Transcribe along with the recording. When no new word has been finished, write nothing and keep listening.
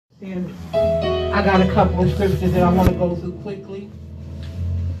And I got a couple of scriptures that I want to go through quickly.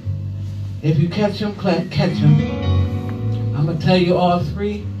 If you catch them, catch them. I'm going to tell you all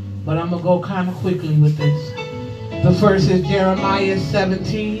three, but I'm going to go kind of quickly with this. The first is Jeremiah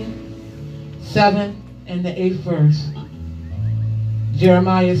 17, 7 and the 8th verse.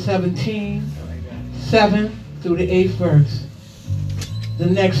 Jeremiah 17, 7 through the 8th verse. The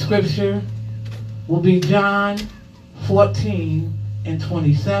next scripture will be John 14 and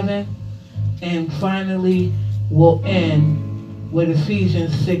 27. And finally, we'll end with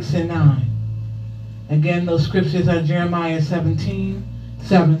Ephesians 6 and 9. Again, those scriptures are Jeremiah 17,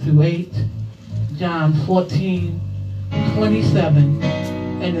 7 through 8, John 14, 27,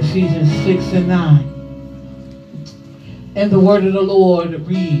 and Ephesians 6 and 9. And the word of the Lord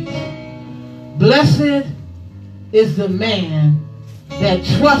reads, "Blessed is the man that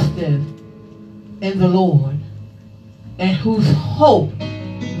trusteth in the Lord, and whose hope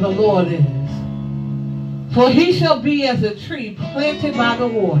the Lord is. For he shall be as a tree planted by the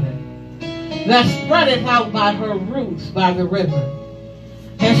water, that spreadeth out by her roots by the river,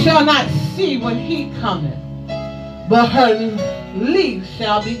 and shall not see when heat cometh, but her leaf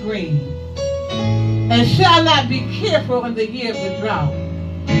shall be green, and shall not be careful in the year of the drought,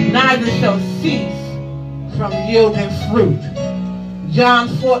 neither shall cease from yielding fruit." John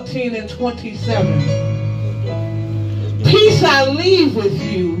 14 and 27. "Peace I leave with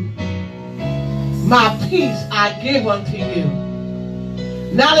you, my peace I give unto you.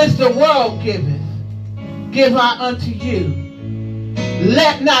 Not as the world giveth, give I unto you.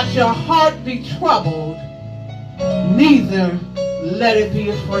 Let not your heart be troubled, neither let it be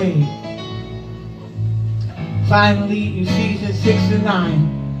afraid." Finally, Ephesians 6 and 9.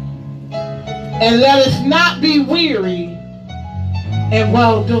 "And let us not be weary in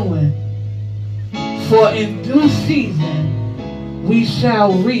well-doing, for in due season we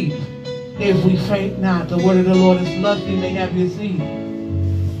shall reap if we faint not." The word of the Lord is blessed. You may have your seat.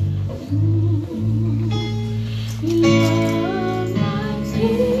 You are my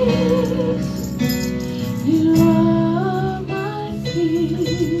peace. You are my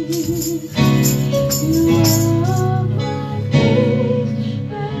peace. You are my peace,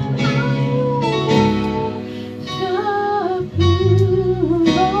 and I worship you,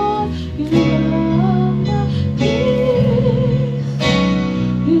 Lord. You are my peace.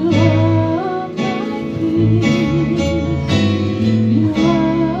 You are my peace. You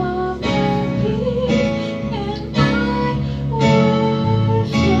are my peace, and I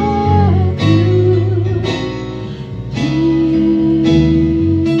worship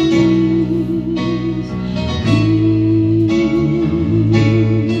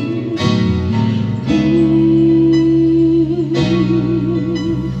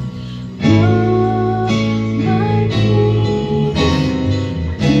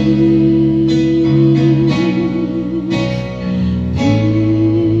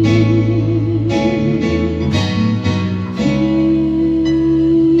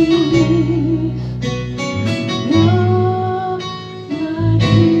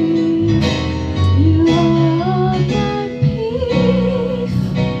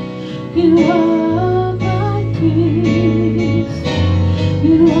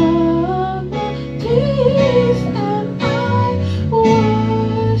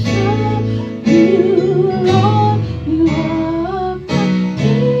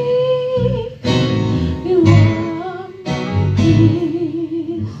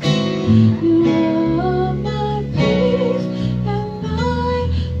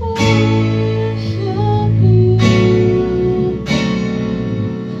you.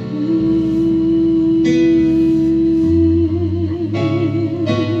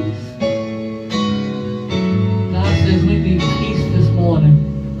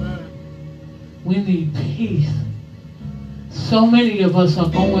 So many of us are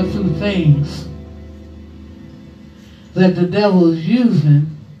going through things that the devil is using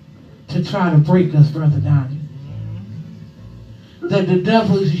to try to break us, Brother Donnie. That the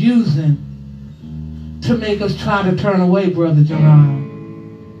devil is using to make us try to turn away, Brother Gerard.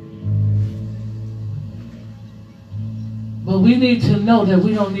 But we need to know that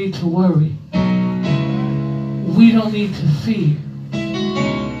we don't need to worry. We don't need to fear.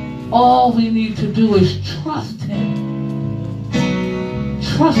 All we need to do is trust him.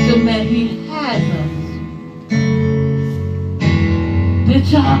 Trust him that he has us. Did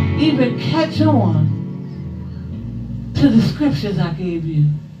y'all even catch on to the scriptures I gave you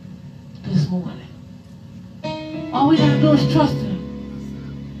this morning? All we got to do is trust him.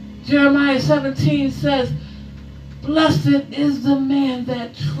 Jeremiah 17 says, "Blessed is the man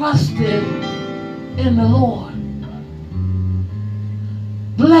that trusted in the Lord."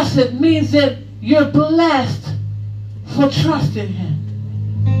 Blessed means that you're blessed for trusting him.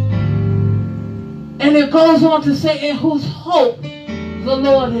 And it goes on to say, in whose hope the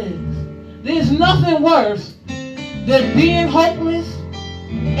Lord is. There's nothing worse than being hopeless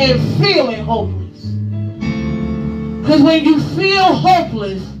and feeling hopeless. Because when you feel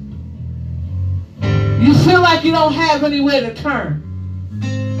hopeless, you feel like you don't have anywhere to turn.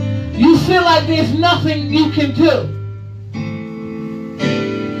 You feel like there's nothing you can do.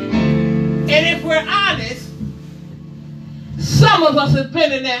 And if we're honest, some of us have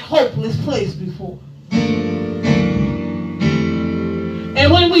been in that hopeless place before.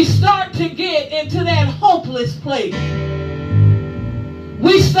 And when we start to get into that hopeless place,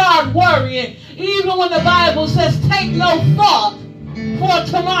 we start worrying, even when the Bible says, take no thought for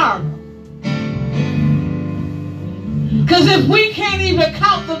tomorrow. Because if we can't even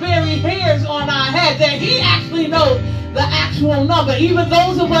count the very hairs on our head, then he actually knows the actual number. Even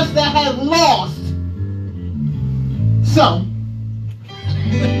those of us that have lost some.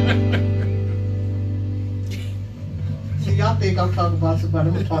 See, y'all think I'm talking about somebody.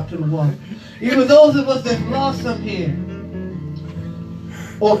 I'm going to talk to the wall. Even those of us that lost some hair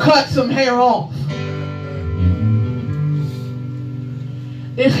or cut some hair off.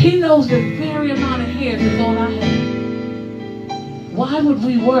 If he knows the very amount of hair that's on our head, why would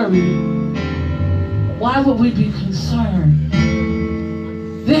we worry? Why would we be concerned?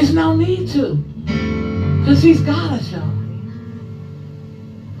 There's no need to. Because he's got us, y'all.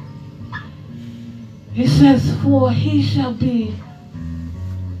 He says, for he shall be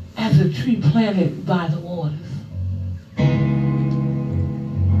as a tree planted by the waters.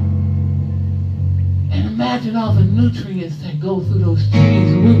 And imagine all the nutrients that go through those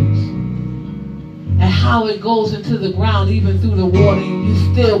trees' roots. And how it goes into the ground, even through the water, and you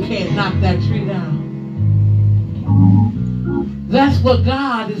still can't knock that tree down. That's what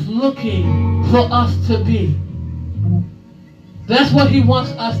God is looking for us to be. That's what he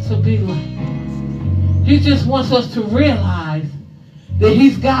wants us to be like. He just wants us to realize that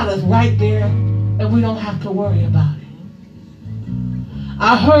he's got us right there and we don't have to worry about it.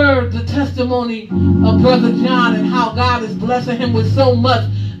 I heard the testimony of Brother John and how God is blessing him with so much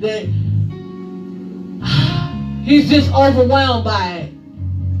that he's just overwhelmed by it.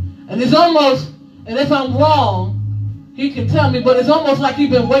 And it's almost, and if I'm wrong, he can tell me, but it's almost like he's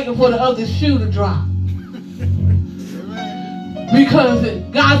been waiting for the other shoe to drop. Because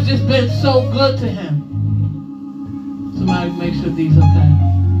God's just been so good to him. Somebody make sure these okay.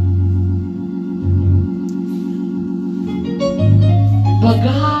 But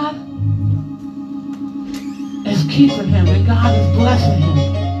God is keeping him and God is blessing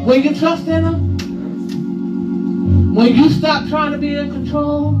him. When you trust in him, when you stop trying to be in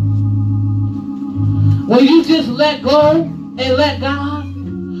control, when you just let go and let God,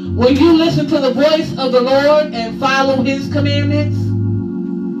 when you listen to the voice of the Lord and follow his commandments,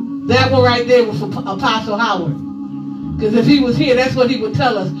 that one right there was for Apostle Howard. Because if he was here, that's what he would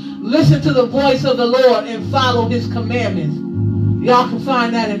tell us. Listen to the voice of the Lord and follow his commandments. Y'all can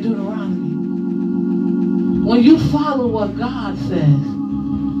find that in Deuteronomy. When you follow what God says,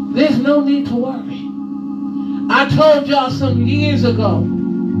 there's no need to worry. I told y'all some years ago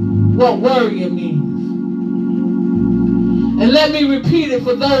what worrying means. And let me repeat it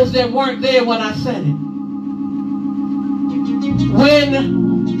for those that weren't there when I said it.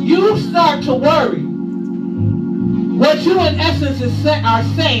 When you start to worry, what you in essence are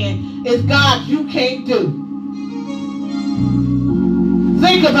saying is, God, you can't do.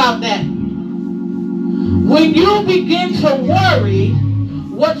 Think about that. When you begin to worry,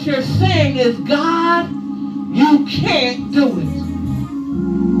 what you're saying is, God, you can't do it.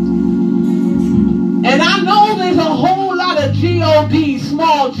 And I know there's a whole lot of G-O-Ds,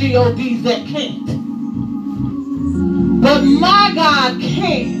 small G-O-Ds that can't. But my God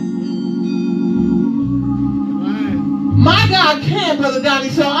can. My God can, Brother Donnie,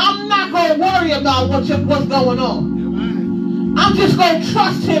 so I'm not going to worry about what's going on. I'm just going to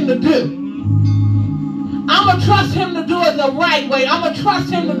trust him to do. I'm going to trust him to do it the right way. I'm going to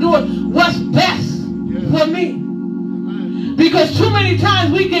trust him to do it what's best for me. Because too many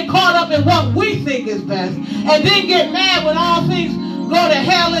times we get caught up in what we think is best and then get mad when all things go to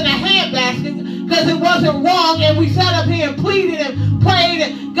hell in a handbasket because it wasn't wrong and we sat up here and pleaded and prayed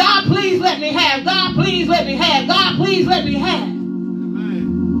and God, please let me have. God, please let me have. God, please let me have.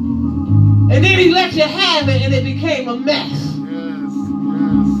 And then he let you have it and it became a mess.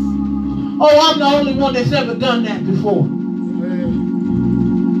 Oh, I'm the only one that's ever done that before.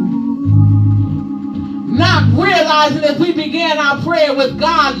 Not realizing if we began our prayer with,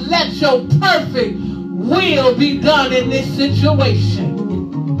 God, let your perfect will be done in this situation.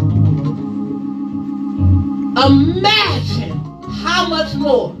 Imagine how much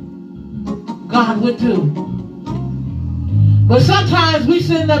more God would do. But sometimes we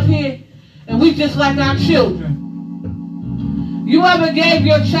sitting up here and we just like our children. You ever gave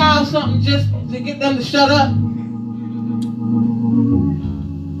your child something just to get them to shut up?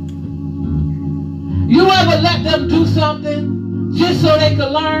 You ever let them do something just so they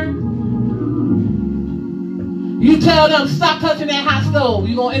could learn? You tell them, stop touching that hot stove.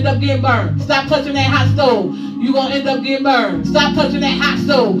 You're going to end up getting burned. Stop touching that hot stove. You're going to end up getting burned. Stop touching that hot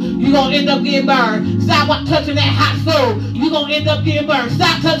stove. You're going to end up getting burned. Stop touching that hot stove. You're going to end up getting burned.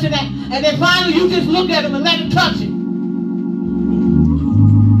 Stop touching that. And then finally you just look at them and let them touch it.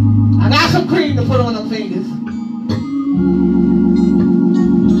 I got some cream to put on them fingers.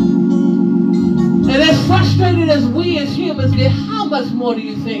 And as frustrated as we as humans get, how much more do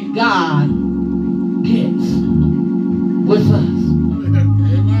you think God gets with us?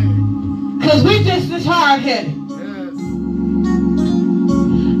 Because we just this hard-headed. Yes.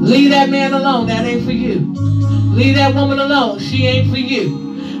 Leave that man alone. That ain't for you. Leave that woman alone. She ain't for you.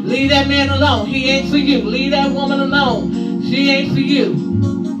 Leave that man alone. He ain't for you. Leave that woman alone. She ain't for you.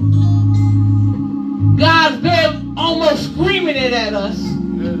 God's been almost screaming it at us.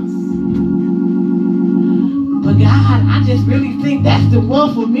 Yes. But God, I just really think that's the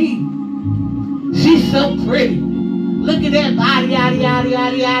one for me. She's so pretty. Look at that body, yada, yada,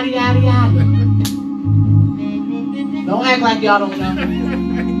 yada, yada, yada, yada. Don't act like y'all don't know.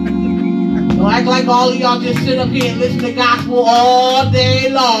 Don't act like all of y'all just sit up here and listen to gospel all day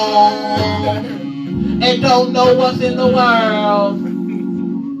long and don't know what's in the world.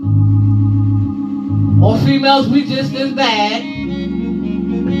 Or females, we just as bad.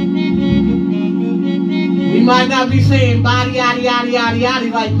 We might not be saying body, yada, yada, yada, yada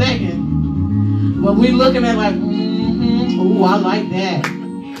like Megan. But we looking at like, ooh, I like that.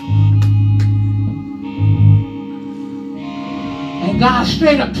 And God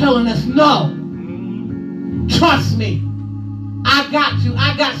straight up telling us, no. Trust me. I got you.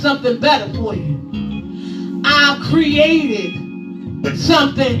 I got something better for you. I've created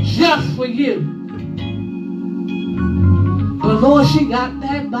something just for you. But Lord, she got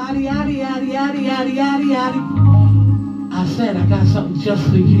that body, yada, yada, yada, yada, yada, yada. I said, I got something just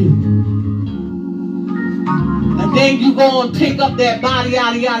for you. And then you go and pick up that body,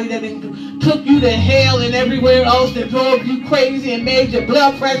 yada, yada, that took you to hell and everywhere else, that drove you crazy and made your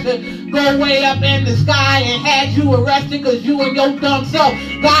blood pressure go way up in the sky and had you arrested because you and your dumb self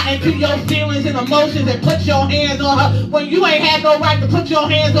got into your feelings and emotions and put your hands on her when you ain't had no right to put your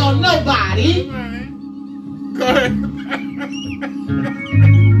hands on nobody. Go ahead.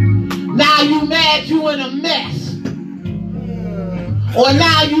 Now you mad, you in a mess. Or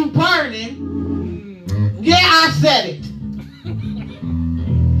now you burning. Yeah, I said it.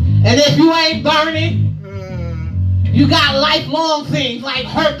 And if you ain't burning, you got lifelong things like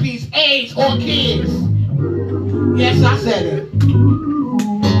herpes, AIDS, or kids. Yes, I said it.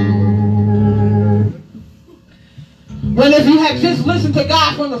 Well, if you had just listened to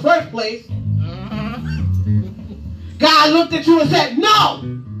God from the first place, God looked at you and said, no.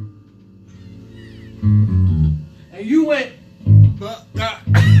 And you went, oh God,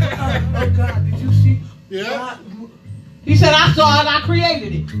 did you see? Yeah. God? He said, I saw it, I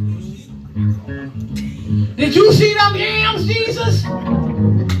created it. Did you see them yams, Jesus?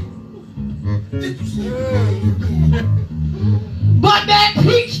 But that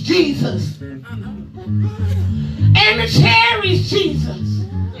peach, Jesus. And the cherries, Jesus.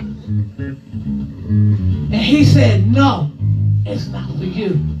 And he said, no, it's not for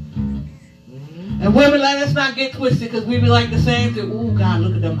you. And women, let us not get twisted, because we be like the same thing. Ooh, God,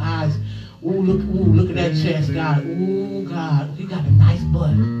 look at them eyes. Ooh, look at that chest, God. Ooh, God, he got a nice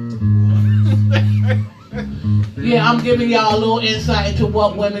butt. Yeah, I'm giving y'all a little insight into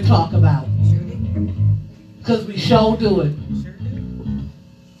what women talk about. Because we sure do it.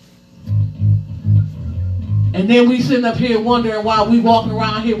 And then we sitting up here wondering why we walking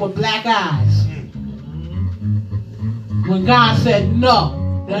around here with black eyes. When God said, no,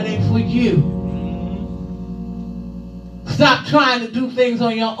 that ain't for you. Stop trying to do things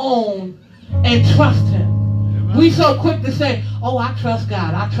on your own and trust him. We so quick to say, oh, I trust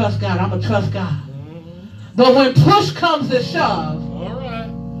God, I'm going to trust God. But when push comes to shove,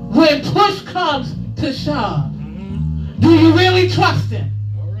 when push comes to shove, do you really trust him?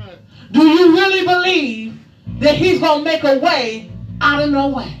 Do you really believe that he's going to make a way out of no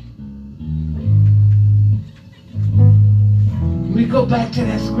way? We go back to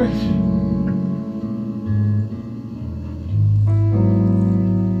that scripture.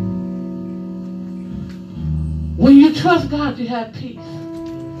 When you trust God, you have peace.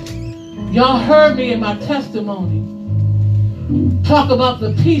 Y'all heard me in my testimony talk about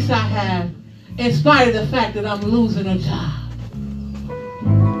the peace I have in spite of the fact that I'm losing a job.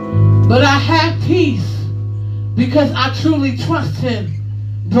 But I have peace because I truly trust him,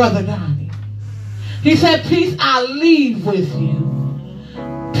 Brother Donnie. He said, peace I leave with you.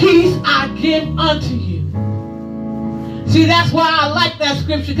 Peace I give unto you. See, that's why I like that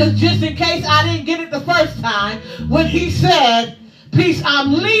scripture, because just in case I didn't get it the first time, when he said, peace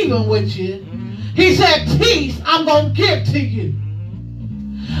I'm leaving with you, he said, peace I'm going to give to you.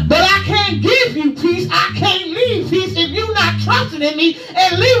 But I can't give you peace. I can't leave peace if you're not trusting in me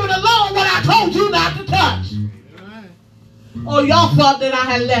and leaving alone what I told you not to touch. Oh, y'all thought that I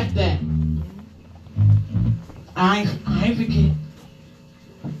had left that. I ain't forget.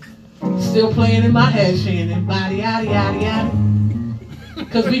 Still playing in my head, Shannon. Body, yada, yada, yada.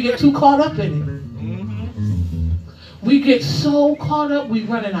 Because we get too caught up in it. We get so caught up, we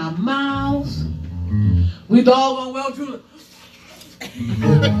running our mouths. We doggone well true.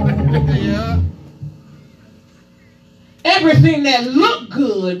 Yeah. Everything that look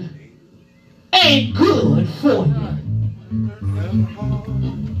good ain't good for you.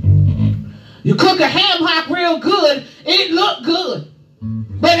 You cook a ham hock real good, it look good,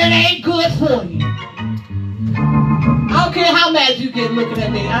 but it ain't good for you. I don't care how mad you get looking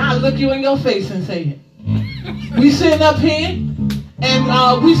at me. I'll look you in your face and say it. We sitting up here,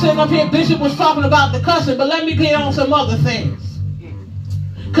 and Bishop was talking about the cussing, but let me get on some other things.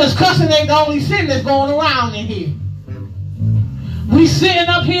 Because cussing ain't the only sin that's going around in here. We sitting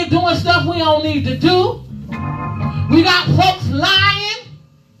up here doing stuff we don't need to do. We got folks lying.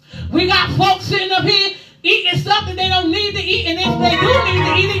 We got folks sitting up here eating stuff that they don't need to eat. And if they do need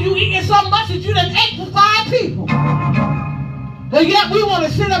to eat it, you eating so much that you done ate for 5 people. But yet we want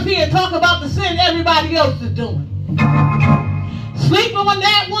to sit up here and talk about the sin everybody else is doing. Sleeping with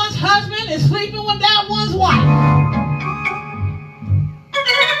that one's husband and sleeping with that one's wife.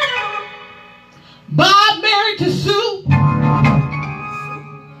 Bob married to Sue.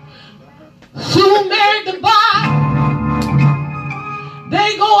 Sue married to Bob.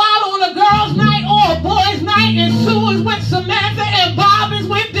 They go out on a girls' night or a boys' night, and Sue is with Samantha and Bob is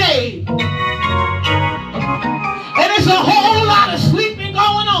with Dave. And it's a whole lot of sleeping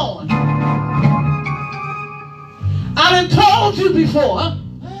going on. I done told you before,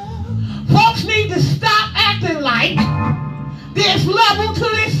 folks need to stop acting like there's level to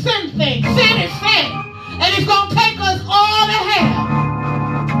this sin thing. Sin is sin. And it's going to take us all to hell.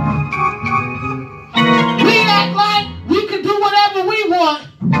 We act like we can do whatever we want,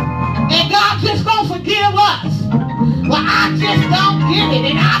 and God just going to forgive us. Well, I just don't get it,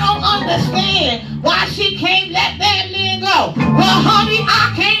 and I don't understand why she can't let that man go. Well, honey,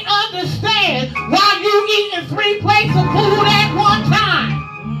 I can't understand why you eating 3 plates of food at one time.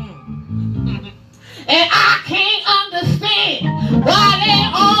 And I can't understand why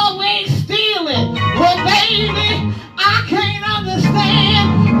they're always stealing. Well, baby, I can't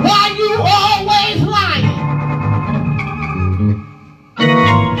understand why you always lying.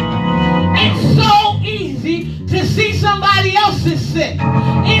 It's so easy to see somebody else's sin.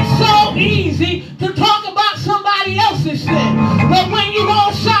 It's so easy to talk about somebody else's sin. But when you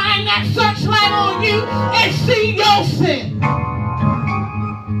gonna shine that searchlight on you and see your sin.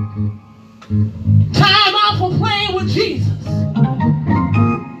 Time out for playing with Jesus.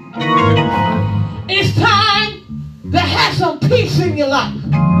 It's time to have some peace in your life.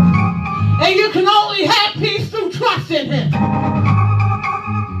 And you can only have peace through trusting him.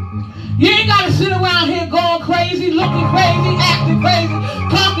 You ain't got to sit around here going crazy, looking crazy, acting crazy,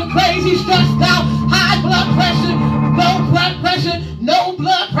 talking crazy, stressed out, high blood pressure, low blood pressure, no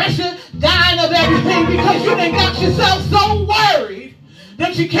blood pressure, dying of everything because you done got yourself so worried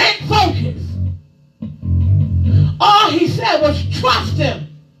that you can't focus. All he said was trust him.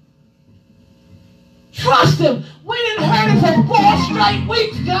 Trust him. We didn't heard it for 4 straight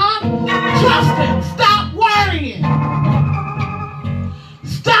weeks, John. Trust him. Stop worrying.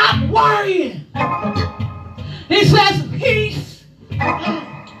 Stop worrying. He says, peace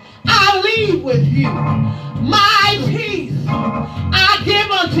I leave with you. My peace I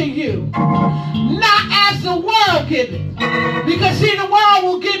give unto you. Not as the world giveth. Because see, the world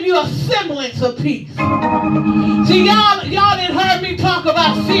will give you a semblance of peace. See, y'all didn't heard me talk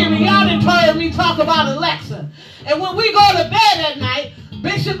about Siri. Y'all didn't heard me talk about Alexa. And when we go to bed at night,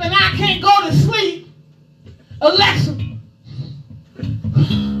 Bishop and I can't go to sleep. Alexa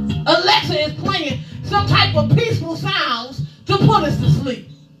is playing some type of peaceful sounds to put us to sleep.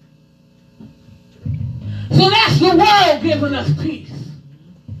 So that's the world giving us peace.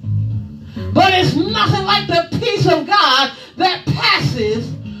 But it's nothing like the peace of God that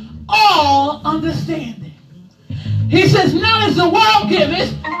passes all understanding. He says, not as the world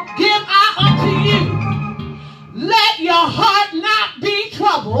giveth, give I unto you. Let your heart not be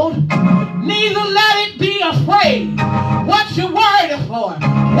troubled, neither let it be afraid. What you worried for?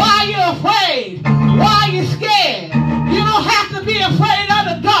 Why you afraid? Why you scared? You don't have to be afraid of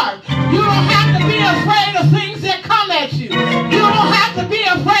the dark. You don't have to be afraid of things that come at you. You don't have to be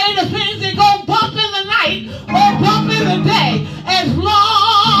afraid of things that go bump in the night or bump in the day. As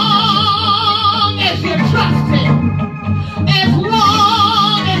long as you trust him, as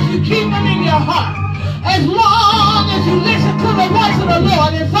long as you keep him in your heart, as long as you listen to the voice of the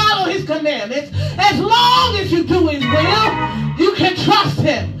Lord and follow his commandments, as long as you do his will, you can trust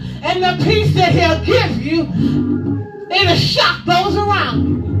him. And the peace that he'll give you, it'll shock those around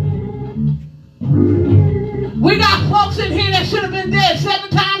you. We got folks in here that should have been dead 7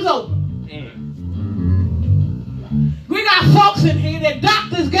 times over. We got folks in here that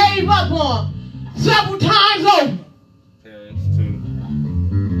doctors gave up on several times over.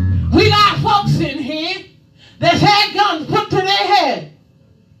 We got folks in here that's had guns put to their head.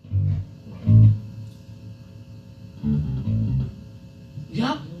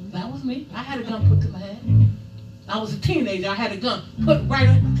 Yup, that was me. I had a gun put to my head. I was a teenager. I had a gun put right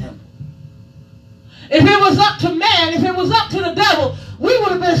on my temple. If it was up to man, if it was up to the devil, we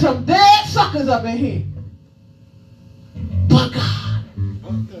would have been some dead suckers up in here. But God.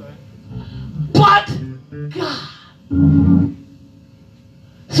 But God.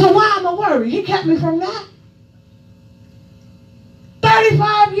 So why am I worried? He kept me from that.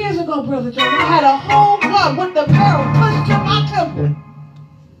 35 years ago, Brother John, I had a whole gun with the barrel pushed to my temple.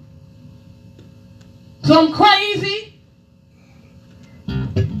 So I'm crazy.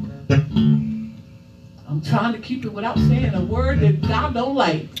 I'm trying to keep it without saying a word that God don't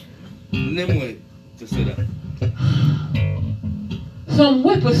like. Then wait to sit up. Some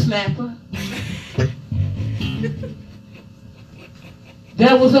whippersnapper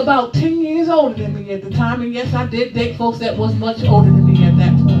that was about 10 years older than me at the time. And yes, I did date folks that was much older than me at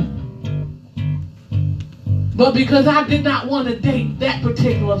that point. But because I did not want to date that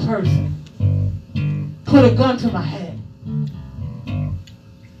particular person, put a gun to my head.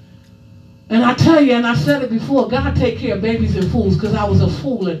 And I tell you, and I said it before, God take care of babies and fools, because I was a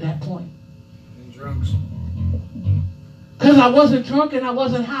fool at that point. And drunks. Because I wasn't drunk and I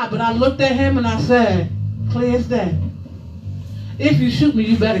wasn't high, but I looked at him and I said, clear as day. If you shoot me,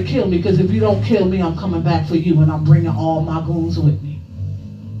 you better kill me, because if you don't kill me, I'm coming back for you and I'm bringing all my goons with me.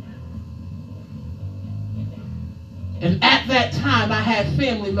 And at that time, I had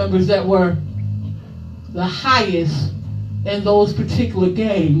family members that were the highest in those particular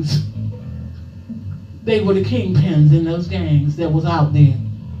gangs. They were the kingpins in those gangs that was out there.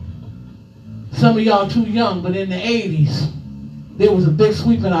 Some of y'all too young, but in the 80s, there was a big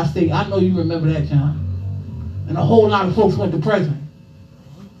sweep in our state. I know you remember that, John. And a whole lot of folks went to prison.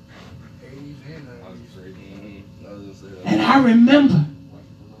 And I remember,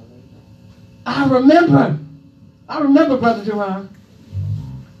 Brother Jerron,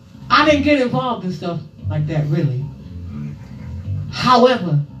 I didn't get involved in stuff like that, really.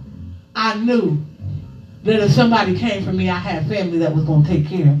 However, I knew that if somebody came for me, I had family that was going to take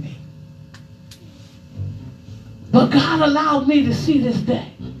care of me. But God allowed me to see this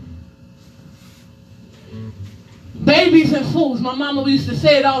day. Babies and fools. My mama used to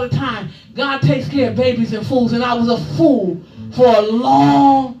say it all the time. God takes care of babies and fools. And I was a fool for a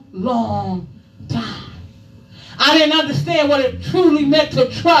long, long time. I didn't understand what it truly meant to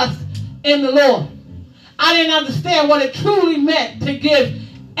trust in the Lord. I didn't understand what it truly meant to give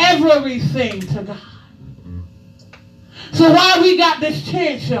everything to God. So why we got this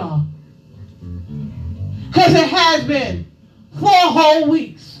chance, y'all? Because it has been 4 whole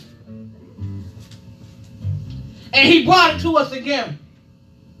weeks. And he brought it to us again.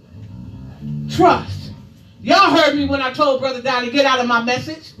 Trust. Y'all heard me when I told Brother Donnie, get out of my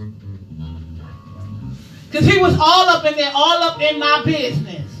message. Because he was all up in there, all up in my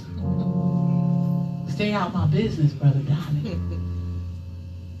business. Stay out my business, Brother Donnie.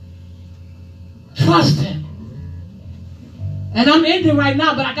 Trust him. And I'm ending right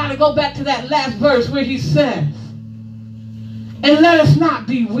now, but I got to go back to that last verse where he says, and let us not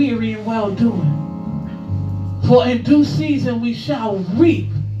be weary in well-doing. For in due season we shall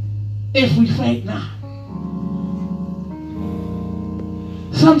reap if we faint not.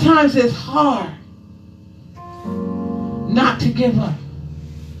 Sometimes it's hard not to give up.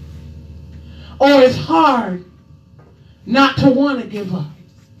 Or it's hard not to want to give up.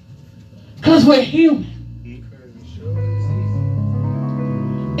 Because we're human.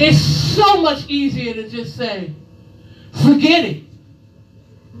 It's so much easier to just say, forget it.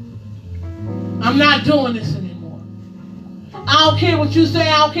 I'm not doing this anymore. I don't care what you say.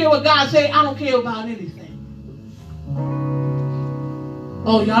 I don't care what God say. I don't care about anything.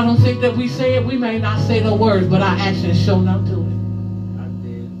 Oh, y'all don't think that we say it? We may not say the words, but our actions show up to it. I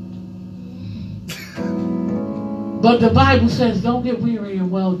did. But the Bible says, don't get weary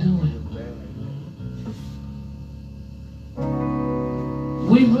in well-doing.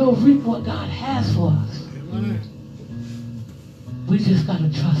 We will reap what God has for us. We just got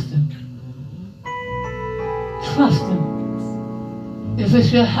to trust Him. Trust Him. If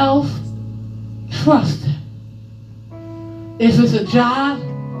it's your health, trust Him. If it's a job,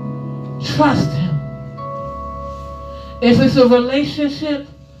 trust Him. If it's a relationship,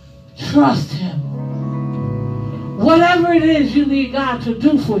 trust Him. Whatever it is you need God to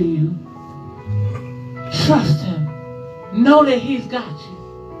do for you, trust Him. Know that He's got you.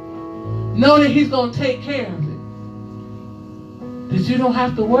 Know that He's going to take care of it. That you don't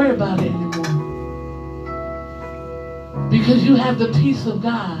have to worry about it anymore. Because you have the peace of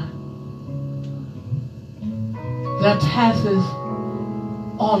God that passes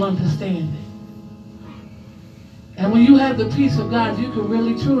all understanding. And when you have the peace of God, you can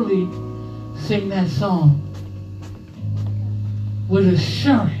really truly sing that song with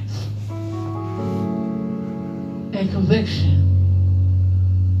assurance and conviction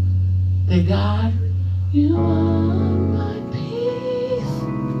that God, you are